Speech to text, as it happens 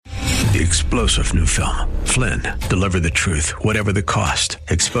The explosive new film, Flynn, deliver the truth, whatever the cost,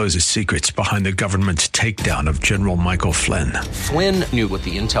 exposes secrets behind the government's takedown of General Michael Flynn. Flynn knew what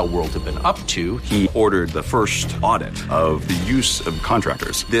the intel world had been up to. He ordered the first audit of the use of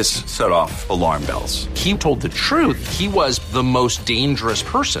contractors. This set off alarm bells. He told the truth. He was the most dangerous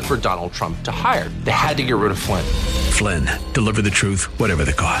person for Donald Trump to hire. They had to get rid of Flynn. Flynn, deliver the truth, whatever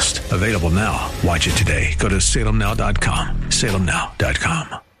the cost. Available now. Watch it today. Go to salemnow.com.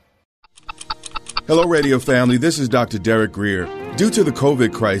 salemnow.com. Hello, radio family. This is Dr. Derek Grier. Due to the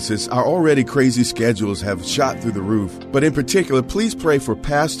COVID crisis, our already crazy schedules have shot through the roof. But in particular, please pray for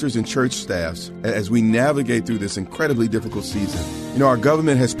pastors and church staffs as we navigate through this incredibly difficult season. You know, our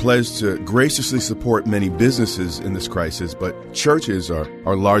government has pledged to graciously support many businesses in this crisis, but churches are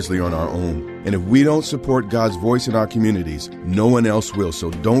largely on our own. And if we don't support God's voice in our communities, no one else will. So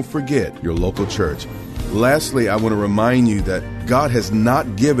don't forget your local church. Lastly, I want to remind you that God has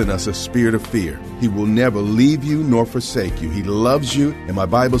not given us a spirit of fear. He will never leave you nor forsake you. He loves you, and my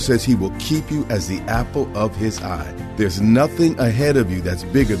Bible says He will keep you as the apple of His eye. There's nothing ahead of you that's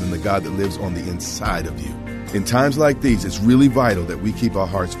bigger than the God that lives on the inside of you. In times like these, it's really vital that we keep our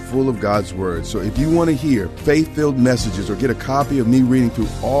hearts full of God's Word. So if you want to hear faith-filled messages or get a copy of me reading through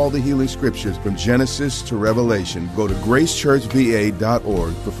all the healing scriptures from Genesis to Revelation, go to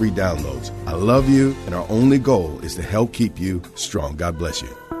gracechurchva.org for free downloads. I love you, and our only goal is to help keep you strong. God bless you.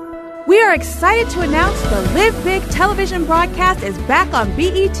 We are excited to announce the Live Big television broadcast is back on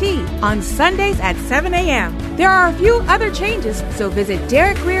BET on Sundays at 7 a.m. There are a few other changes, so visit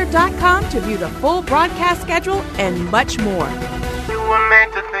DerekGrier.com to view the full broadcast schedule and much more. You were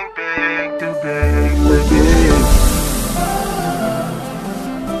meant to think big, too big, too big.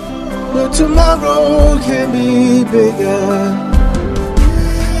 But tomorrow can be bigger.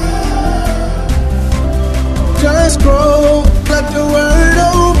 Just grow, let the word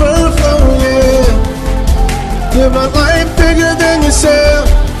overflow, yeah. Live a life bigger than yourself.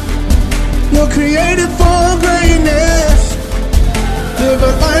 You're created for greatness. Live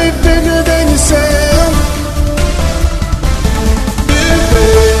a life bigger than yourself. Live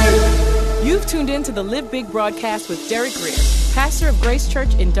big. You've tuned in to the Live Big broadcast with Derek Grier, pastor of Grace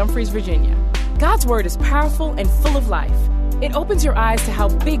Church in Dumfries, Virginia. God's word is powerful and full of life. It opens your eyes to how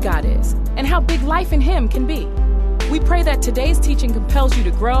big God is and how big life in Him can be. We pray that today's teaching compels you to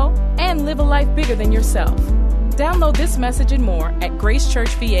grow and live a life bigger than yourself. Download this message and more at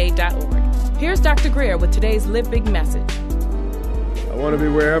gracechurchva.org. Here's Dr. Grier with today's Live Big message. I want to be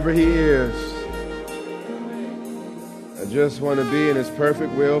wherever He is. I just want to be in His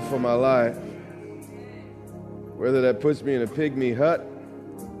perfect will for my life. Whether that puts me in a pygmy hut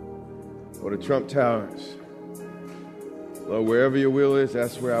or the Trump Towers. Lord, wherever your will is,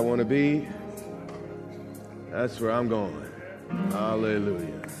 that's where I want to be. That's where I'm going.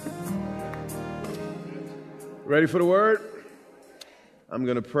 Hallelujah. Ready for the word? I'm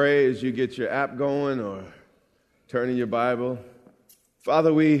going to pray as you get your app going or turn in your Bible.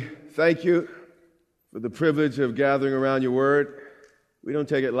 Father, we thank you for the privilege of gathering around your word. We don't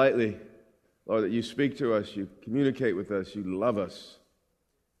take it lightly, Lord, that you speak to us, you communicate with us, you love us.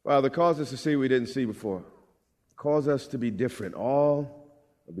 Father, cause us to see what we didn't see before. Cause us to be different, all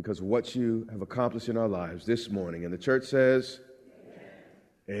because of what you have accomplished in our lives this morning. And the church says,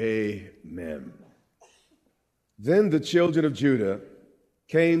 Amen. Then the children of Judah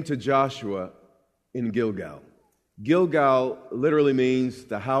came to Joshua in Gilgal. Gilgal literally means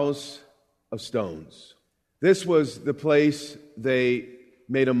the house of stones. This was the place they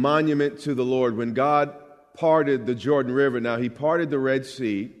made a monument to the Lord when God parted the Jordan River. Now, He parted the Red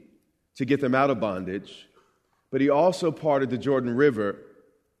Sea to get them out of bondage. But He also parted the Jordan River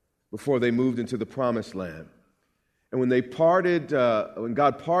before they moved into the Promised Land. And when when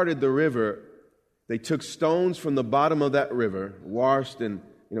God parted the river, they took stones from the bottom of that river, washed in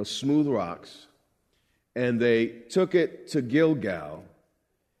smooth rocks, and they took it to Gilgal,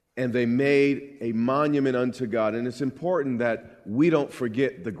 and they made a monument unto God. And it's important that we don't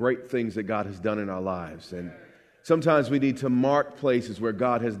forget the great things that God has done in our lives. And sometimes we need to mark places where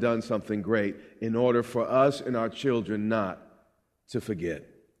God has done something great in order for us and our children not to forget.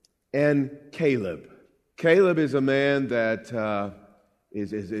 And Caleb. Caleb is a man that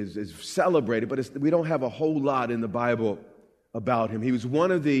is celebrated, but we don't have a whole lot in the Bible about him. He was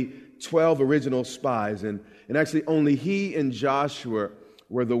one of the 12 original spies, and actually only he and Joshua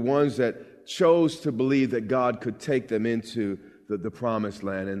were the ones that chose to believe that God could take them into the Promised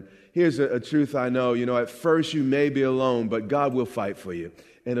Land. And here's a truth I know, at first you may be alone, but God will fight for you.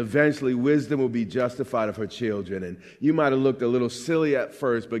 And eventually wisdom will be justified of her children. And you might have looked a little silly at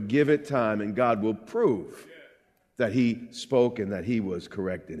first, but give it time and God will prove that he spoke and that he was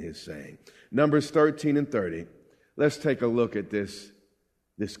correct in his saying. Numbers 13 and 30. Let's take a look at this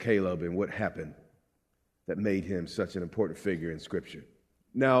Caleb and what happened that made him such an important figure in Scripture.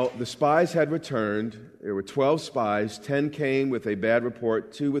 Now, the spies had returned. There were 12 spies. 10 came with a bad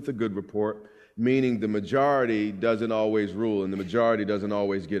report, 2 with a good report, meaning the majority doesn't always rule and the majority doesn't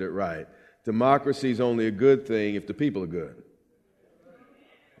always get it right. Democracy is only a good thing if the people are good.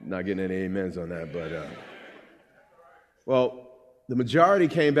 Not getting any amens on that, but, the majority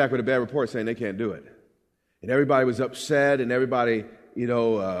came back with a bad report saying they can't do it. And everybody was upset and everybody,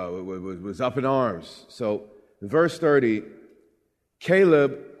 was up in arms. So in verse 30,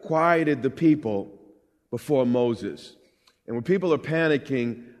 Caleb quieted the people before Moses. And when people are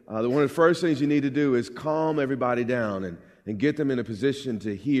panicking, one of the first things you need to do is calm everybody down and get them in a position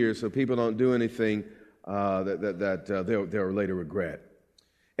to hear so people don't do anything that they'll later regret.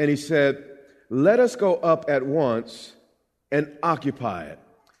 And he said, let us go up at once and occupy it.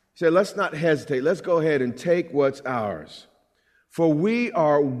 He said, let's not hesitate. Let's go ahead and take what's ours. For we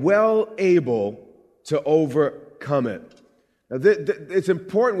are well able to overcome it. Now, it's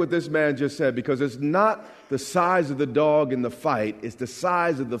important what this man just said because it's not the size of the dog in the fight. It's the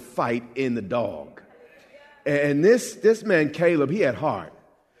size of the fight in the dog. And this man, Caleb, he had heart.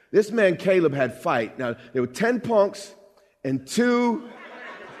 This man, Caleb, had fight. Now, there were 10 punks and 2...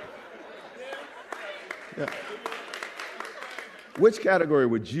 Yeah. Which category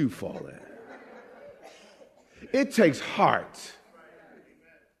would you fall in? It takes heart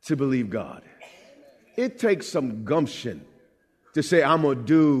to believe God. It takes some gumption to say, I'm going to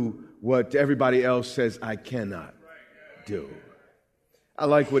do what everybody else says I cannot do. I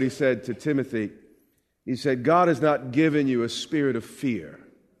like what he said to Timothy. He said, God has not given you a spirit of fear.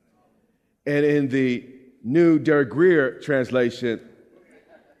 And in the New Derek Grier translation,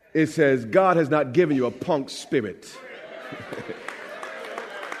 it says, God has not given you a punk spirit,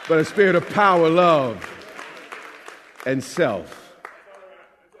 but a spirit of power, love, and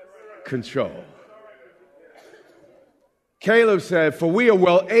self-control. Caleb said, for we are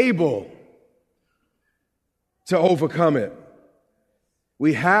well able to overcome it.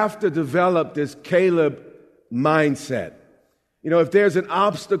 We have to develop this Caleb mindset. If there's an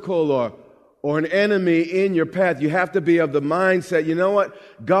obstacle or an enemy in your path, you have to be of the mindset, you know what?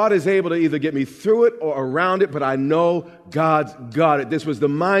 God is able to either get me through it or around it, but I know God's got it. This was the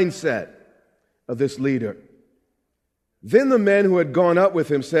mindset of this leader. Then the men who had gone up with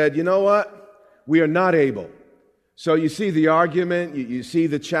him said, you know what? We are not able. So you see the argument, you see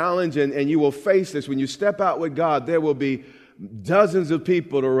the challenge, and you will face this. When you step out with God, there will be dozens of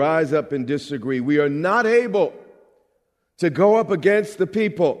people to rise up and disagree. We are not able to go up against the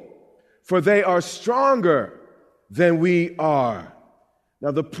people, for they are stronger than we are. Now,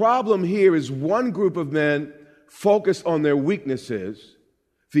 the problem here is one group of men focused on their weaknesses,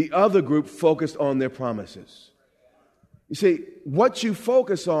 the other group focused on their promises. You see, what you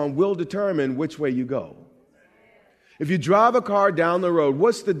focus on will determine which way you go. If you drive a car down the road,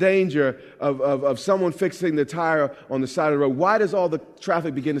 what's the danger of someone fixing the tire on the side of the road? Why does all the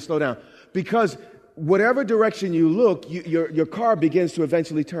traffic begin to slow down? Because whatever direction you look, your car begins to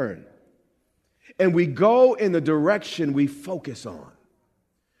eventually turn. And we go in the direction we focus on.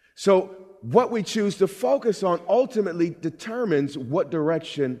 So what we choose to focus on ultimately determines what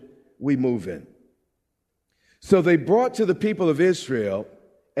direction we move in. So they brought to the people of Israel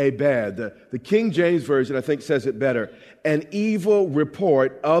the King James Version, I think, says it better, an evil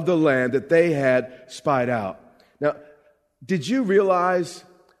report of the land that they had spied out. Now, did you realize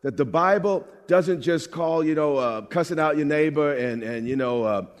that the Bible doesn't just call, cussing out your neighbor and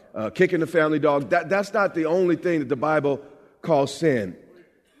kicking the family dog? That's not the only thing that the Bible calls sin.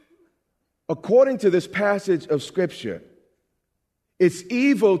 According to this passage of Scripture, it's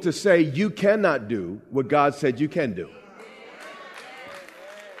evil to say you cannot do what God said you can do.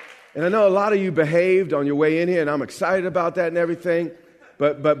 And I know a lot of you behaved on your way in here, and I'm excited about that and everything.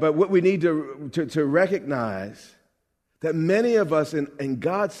 But what we need to recognize that many of us in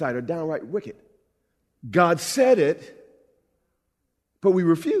God's sight are downright wicked. God said it, but we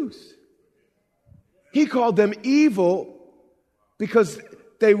refused. He called them evil because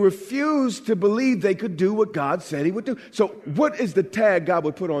they refused to believe they could do what God said He would do. So what is the tag God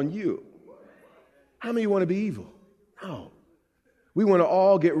would put on you? How many of you want to be evil? No. We want to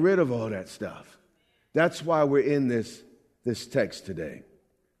all get rid of all that stuff. That's why we're in this text today.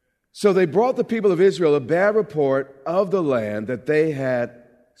 So they brought the people of Israel a bad report of the land that they had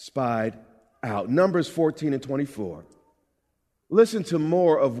spied out. Numbers 14 and 24. Listen to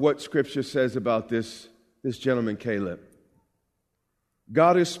more of what Scripture says about this gentleman Caleb.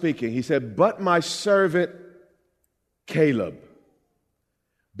 God is speaking. He said, but my servant Caleb,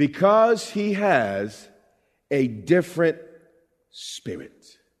 because he has a different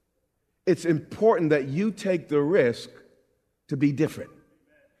spirit. It's important that you take the risk to be different.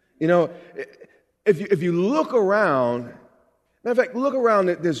 You know, if you look around, matter of fact, look around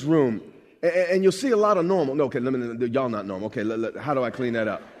at this room, and you'll see a lot of normal. No, okay, y'all not normal. Okay, how do I clean that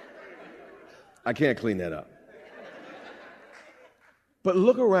up? I can't clean that up. But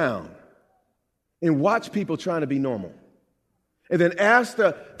look around and watch people trying to be normal. And then ask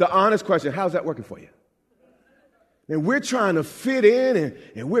the honest question, how's that working for you? And we're trying to fit in,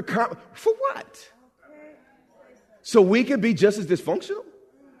 and we're for what? So we can be just as dysfunctional?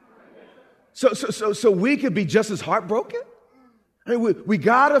 So we could be just as heartbroken? I mean, we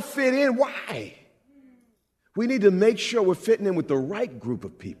got to fit in. Why? We need to make sure we're fitting in with the right group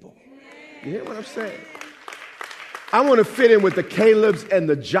of people. You hear what I'm saying? I want to fit in with the Calebs and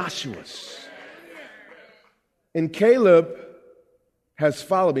the Joshuas. And Caleb has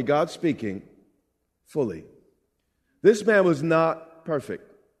followed me, God speaking, fully. This man was not perfect.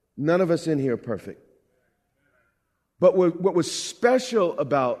 None of us in here are perfect. But what was special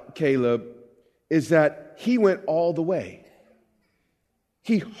about Caleb is that he went all the way.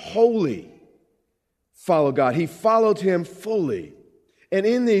 He wholly followed God. He followed him fully. And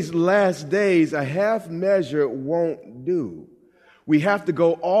in these last days, a half measure won't do. We have to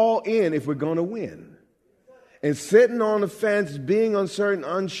go all in if we're going to win. And sitting on the fence, being uncertain,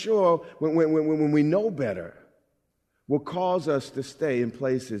 unsure, when we know better, will cause us to stay in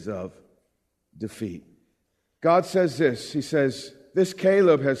places of defeat. God says this. He says, this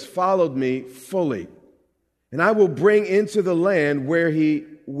Caleb has followed me fully, and I will bring into the land where he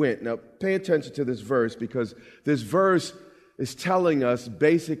went. Now, pay attention to this verse, because this verse is telling us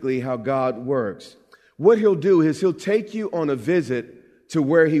basically how God works. What he'll do is he'll take you on a visit to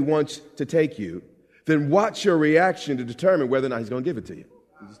where he wants to take you, then watch your reaction to determine whether or not he's going to give it to you.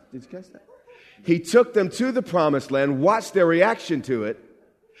 Did you catch that? He took them to the promised land, watched their reaction to it,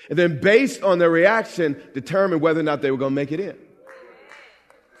 and then based on their reaction, determined whether or not they were going to make it in.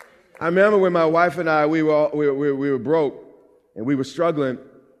 I remember when my wife and I, we were broke and we were struggling.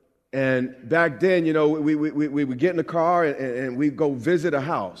 And back then, you know, we would get in the car and we'd go visit a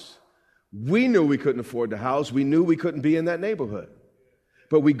house. We knew we couldn't afford the house. We knew we couldn't be in that neighborhood.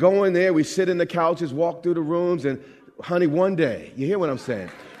 But we go in there, we sit in the couches, walk through the rooms, and honey, one day, you hear what I'm saying?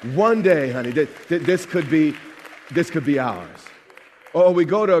 One day, honey, this could be ours. Or we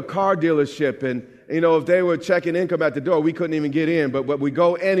go to a car dealership, and you know, if they were checking income at the door, we couldn't even get in, but we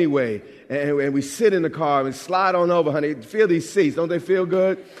go anyway, and we sit in the car and slide on over, honey. Feel these seats, don't they feel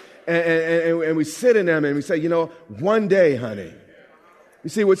good? And we sit in them and we say, you know, one day, honey. You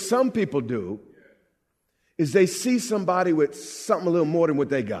see, what some people do is they see somebody with something a little more than what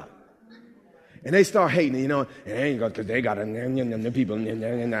they got. And they start hating, you know, because they got the people,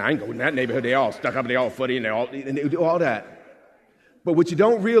 and I ain't going in that neighborhood, they all stuck up, they all footy, and they do all that. But what you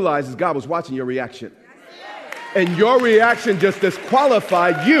don't realize is God was watching your reaction. And your reaction just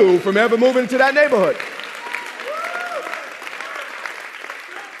disqualified you from ever moving into that neighborhood.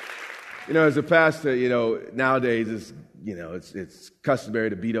 You know, as a pastor, you know, nowadays it's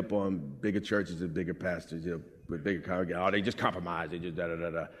customary to beat up on bigger churches and bigger pastors, you know, with bigger congregations. Oh, they just compromise, they just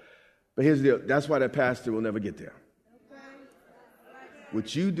da-da-da-da. But here's the deal. That's why that pastor will never get there.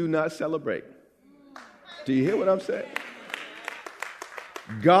 Which you do not celebrate. Do you hear what I'm saying?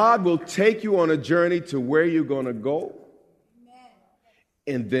 God will take you on a journey to where you're going to go.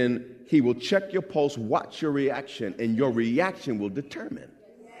 And then he will check your pulse, watch your reaction, and your reaction will determine.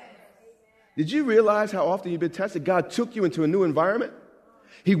 Did you realize how often you've been tested? God took you into a new environment.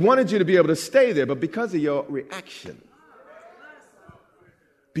 He wanted you to be able to stay there, but because of your reaction,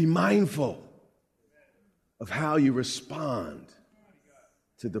 be mindful of how you respond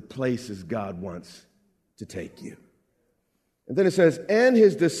to the places God wants to take you. And then it says, and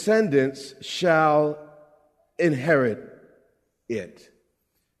his descendants shall inherit it.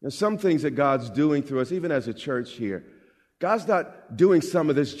 Now, some things that God's doing through us, even as a church here, God's not doing some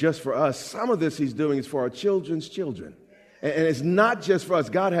of this just for us. Some of this he's doing is for our children's children. And it's not just for us.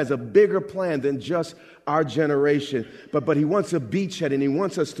 God has a bigger plan than just our generation. But he wants a beachhead, and he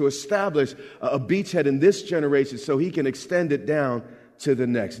wants us to establish a beachhead in this generation so he can extend it down to the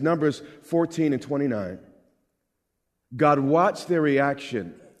next. Numbers 14 and 29. God watched their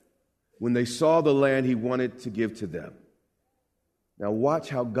reaction when they saw the land he wanted to give to them. Now watch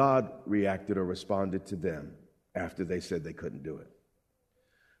how God reacted or responded to them after they said they couldn't do it.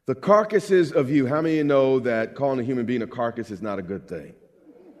 The carcasses of you, how many of you know that calling a human being a carcass is not a good thing?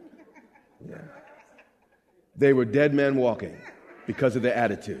 Yeah. They were dead men walking because of their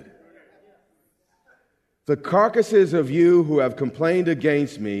attitude. The carcasses of you who have complained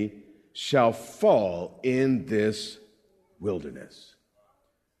against me shall fall in this wilderness.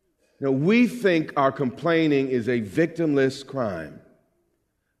 Now, we think our complaining is a victimless crime.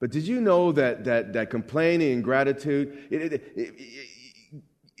 But did you know that complaining and gratitude,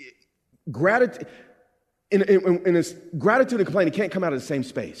 gratitude and complaining can't come out of the same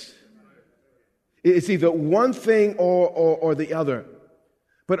space. It's either one thing or the other.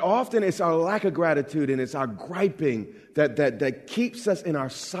 But often it's our lack of gratitude and it's our griping that keeps us in our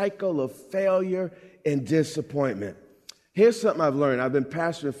cycle of failure and disappointment. Here's something I've learned. I've been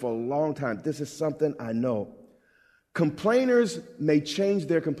pastoring for a long time. This is something I know. Complainers may change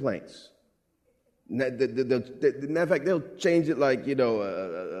their complaints. Matter of fact, they'll change it like,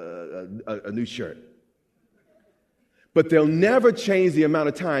 a new shirt. But they'll never change the amount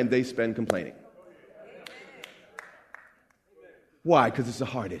of time they spend complaining. Why? Because it's a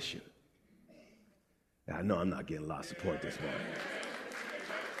hard issue. I know I'm not getting a lot of support this morning.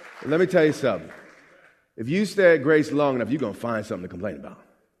 Let me tell you something. If you stay at Grace long enough, you're going to find something to complain about.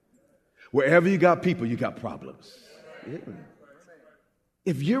 Wherever you got people, you got problems. Yeah.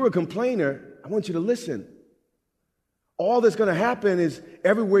 If you're a complainer, I want you to listen. All that's going to happen is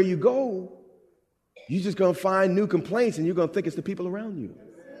everywhere you go, you're just going to find new complaints and you're going to think it's the people around you.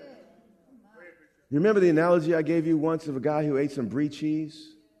 You remember the analogy I gave you once of a guy who ate some brie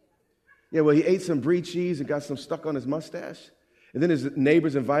cheese? Yeah, well, he ate some brie cheese and got some stuck on his mustache. And then his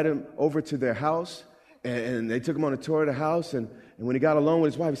neighbors invited him over to their house, and they took him on a tour of the house. And when he got alone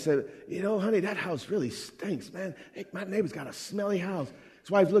with his wife, he said, honey, that house really stinks, man. Hey, my neighbor's got a smelly house.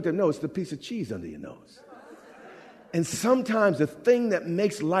 His wife looked at him, no, it's the piece of cheese under your nose. And sometimes the thing that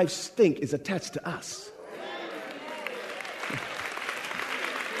makes life stink is attached to us.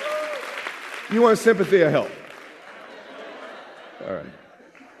 You want sympathy or help? All right.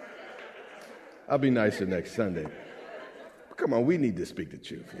 I'll be nicer next Sunday. Come on, we need to speak the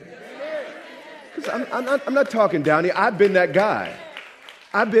truth here. Because I'm not talking down here. I've been that guy.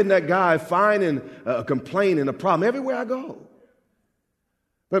 I've been that guy finding a complaint and a problem everywhere I go.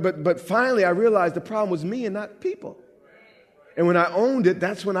 But finally, I realized the problem was me and not people. And when I owned it,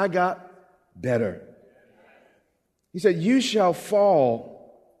 that's when I got better. He said, you shall fall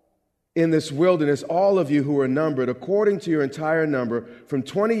in this wilderness, all of you who are numbered, according to your entire number, from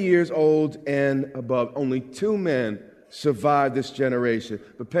 20 years old and above. Only 2 men survived this generation.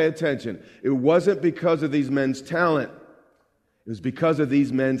 But pay attention. It wasn't because of these men's talent. It was because of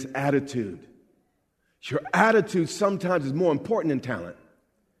these men's attitude. Your attitude sometimes is more important than talent.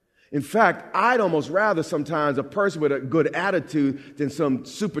 In fact, I'd almost rather sometimes a person with a good attitude than some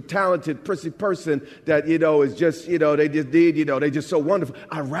super talented, prissy person that, is just, they just did, they just so wonderful.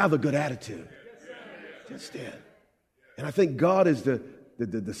 I'd rather good attitude. Just that. And I think God is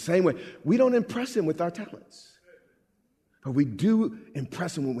the same way. We don't impress him with our talents. But we do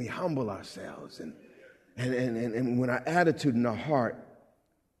impress him when we humble ourselves and when our attitude and our heart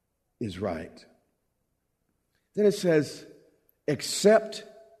is right. Then it says, except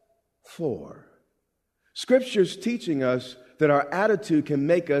for. Scripture's teaching us that our attitude can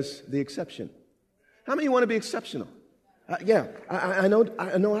make us the exception. How many want to be exceptional? I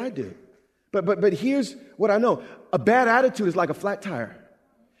know I do. But here's what I know. A bad attitude is like a flat tire.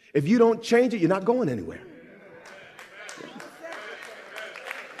 If you don't change it, you're not going anywhere.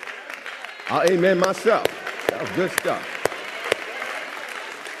 I'll amen myself. That was good stuff.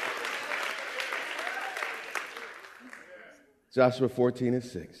 Joshua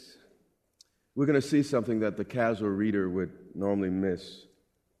 14:6. We're going to see something that the casual reader would normally miss.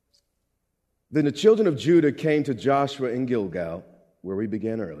 Then the children of Judah came to Joshua in Gilgal, where we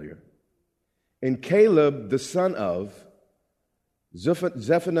began earlier, and Caleb, the son of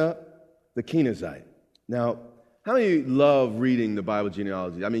Zephaniah the Kenizzite. Now, how many of you love reading the Bible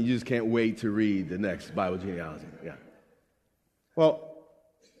genealogy? I mean, you just can't wait to read the next Bible genealogy. Yeah. Well,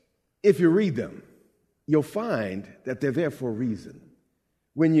 if you read them, you'll find that they're there for a reason.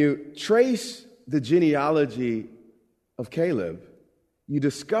 When you trace the genealogy of Caleb, you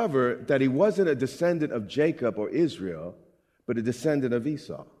discover that he wasn't a descendant of Jacob or Israel, but a descendant of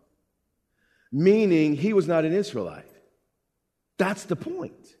Esau. Meaning he was not an Israelite. That's the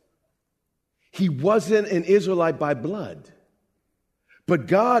point. He wasn't an Israelite by blood. But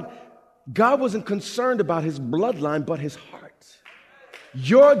God wasn't concerned about his bloodline, but his heart.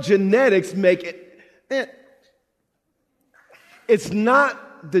 Your genetics make it. It's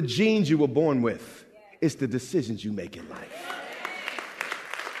not the genes you were born with. It's the decisions you make in life.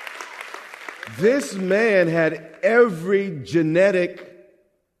 This man had every genetic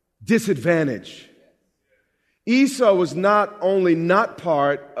disadvantage. Esau was not only not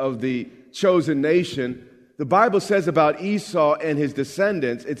part of the chosen nation, The Bible says about Esau and his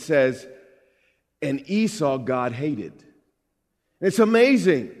descendants, it says, and Esau God hated. And it's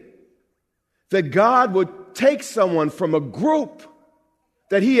amazing that God would take someone from a group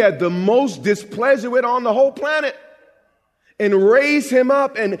that he had the most displeasure with on the whole planet and raise him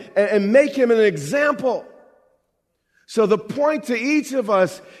up and make him an example. So the point to each of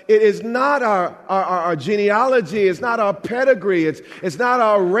us, it is not our genealogy, it's not our pedigree, it's not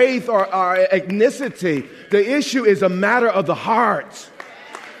our race or our ethnicity. The issue is a matter of the heart.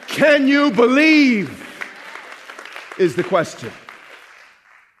 Can you believe? Is the question.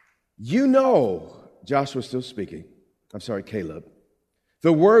 You know, Joshua's still speaking. Caleb.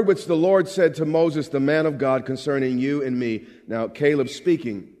 The word which the Lord said to Moses, the man of God, concerning you and me. Now, Caleb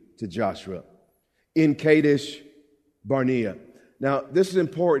speaking to Joshua in Kadesh Barnea. Now, this is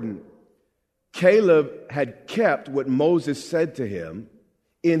important. Caleb had kept what Moses said to him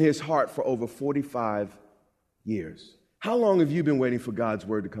in his heart for over 45 years. How long have you been waiting for God's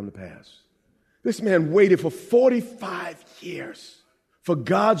word to come to pass? This man waited for 45 years for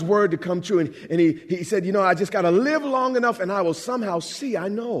God's word to come true. And he said, I just got to live long enough and I will somehow see, I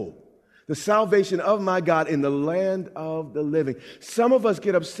know, the salvation of my God in the land of the living. Some of us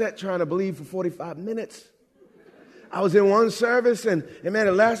get upset trying to believe for 45 minutes. I was in one service and man,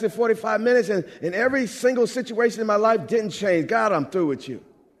 it lasted 45 minutes and every single situation in my life didn't change. God, I'm through with you.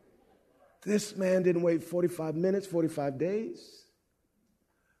 This man didn't wait 45 minutes, 45 days,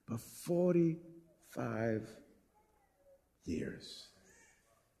 but 45 years.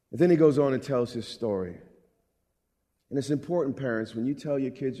 And then he goes on and tells his story. And it's important, parents, when you tell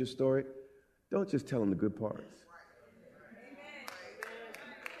your kids your story, don't just tell them the good parts.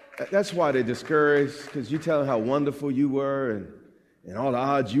 That's why they're discouraged, because you tell them how wonderful you were and all the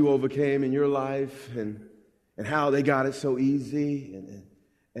odds you overcame in your life and how they got it so easy.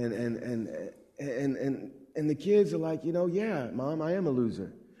 And the kids are like, yeah, Mom, I am a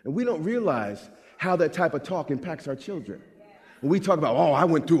loser. And we don't realize how that type of talk impacts our children. When we talk about, I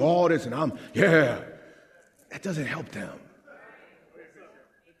went through all this and that doesn't help them.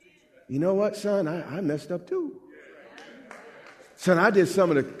 You know what, son? I messed up too. Son, I did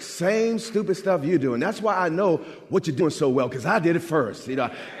some of the same stupid stuff you're doing. That's why I know what you're doing so well, because I did it first.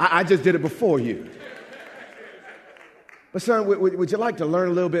 I just did it before you. But son, would you like to learn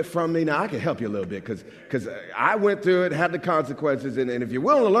a little bit from me? Now, I can help you a little bit because I went through it, had the consequences, and if you're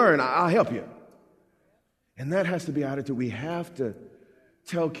willing to learn, I'll help you. And that has to be our attitude. We have to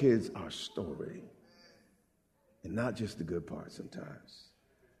tell kids our story and not just the good parts sometimes.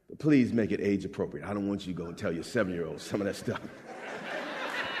 But please make it age appropriate. I don't want you to go and tell your 7-year-old some of that stuff.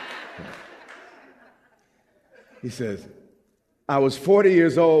 He says, I was 40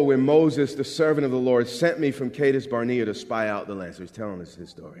 years old when Moses, the servant of the Lord, sent me from Kadesh Barnea to spy out the land. So he's telling us his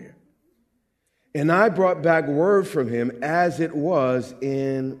story here. And I brought back word from him as it was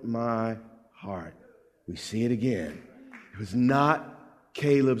in my heart. We see it again. It was not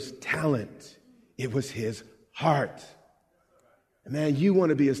Caleb's talent. It was his heart. And man, you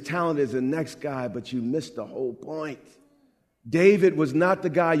want to be as talented as the next guy, but you missed the whole point. David was not the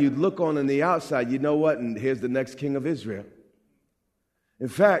guy you'd look on the outside. You know what? And here's the next king of Israel. In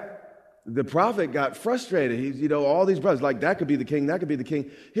fact, the prophet got frustrated. He's, all these brothers, like that could be the king, that could be the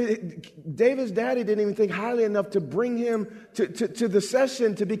king. David's daddy didn't even think highly enough to bring him to the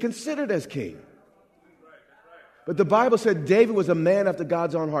session to be considered as king. But the Bible said David was a man after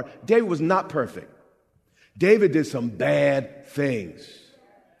God's own heart. David was not perfect. David did some bad things.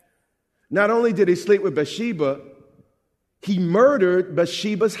 Not only did he sleep with Bathsheba, he murdered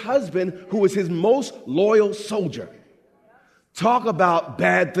Bathsheba's husband, who was his most loyal soldier. Talk about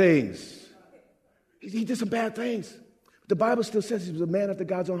bad things. He did some bad things. But the Bible still says he was a man after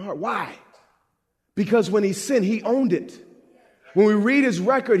God's own heart. Why? Because when he sinned, he owned it. When we read his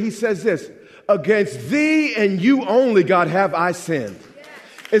record, he says this, against thee and you only, God, have I sinned.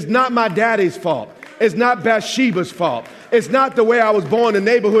 It's not my daddy's fault. It's not Bathsheba's fault. It's not the way I was born, the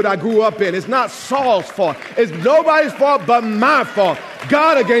neighborhood I grew up in. It's not Saul's fault. It's nobody's fault but my fault.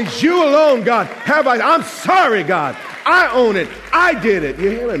 God, against you alone, God, have I. I'm sorry, God. I own it. I did it.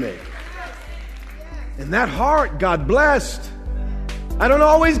 You're hearing me? And that heart, God blessed. I don't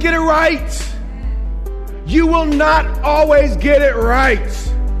always get it right. You will not always get it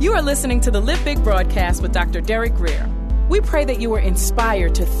right. You are listening to the Live Big broadcast with Dr. Derek Grier. We pray that you are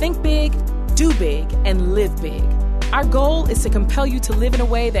inspired to think big, do big, and live big. Our goal is to compel you to live in a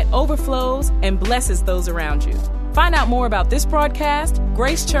way that overflows and blesses those around you. Find out more about this broadcast,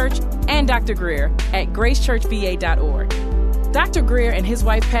 Grace Church, and Dr. Grier at gracechurchva.org. Dr. Grier and his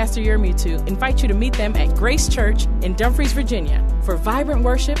wife, Pastor Yermutu, invite you to meet them at Grace Church in Dumfries, Virginia, for vibrant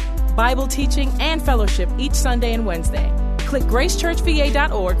worship, Bible teaching, and fellowship each Sunday and Wednesday. Click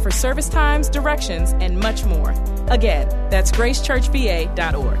gracechurchva.org for service times, directions, and much more. Again, that's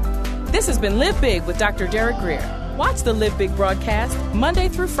gracechurchva.org. This has been Live Big with Dr. Derek Grier. Watch the Live Big broadcast Monday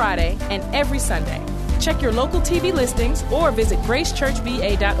through Friday and every Sunday. Check your local TV listings or visit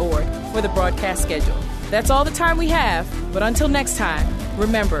gracechurchva.org for the broadcast schedule. That's all the time we have, but until next time,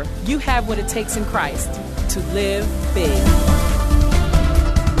 remember, you have what it takes in Christ to live big.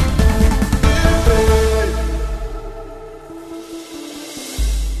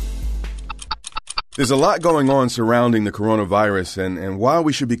 There's a lot going on surrounding the coronavirus, and while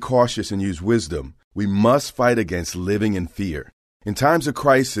we should be cautious and use wisdom, we must fight against living in fear. In times of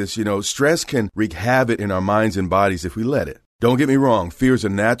crisis, stress can wreak havoc in our minds and bodies if we let it. Don't get me wrong, fear is a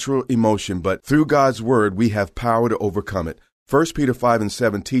natural emotion, but through God's word, we have power to overcome it. 1 Peter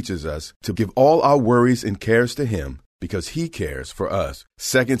 5:7 teaches us to give all our worries and cares to Him because He cares for us.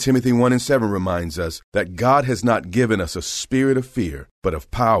 2 Timothy 1:7 reminds us that God has not given us a spirit of fear, but of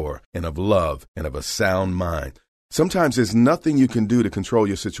power and of love and of a sound mind. Sometimes there's nothing you can do to control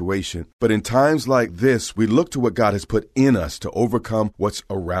your situation, but in times like this, we look to what God has put in us to overcome what's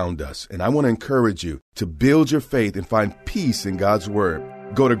around us. And I want to encourage you to build your faith and find peace in God's Word.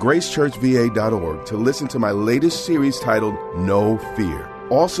 Go to gracechurchva.org to listen to my latest series titled No Fear.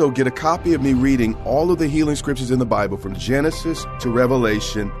 Also, get a copy of me reading all of the healing scriptures in the Bible from Genesis to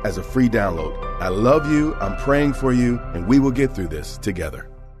Revelation as a free download. I love you, I'm praying for you, and we will get through this together.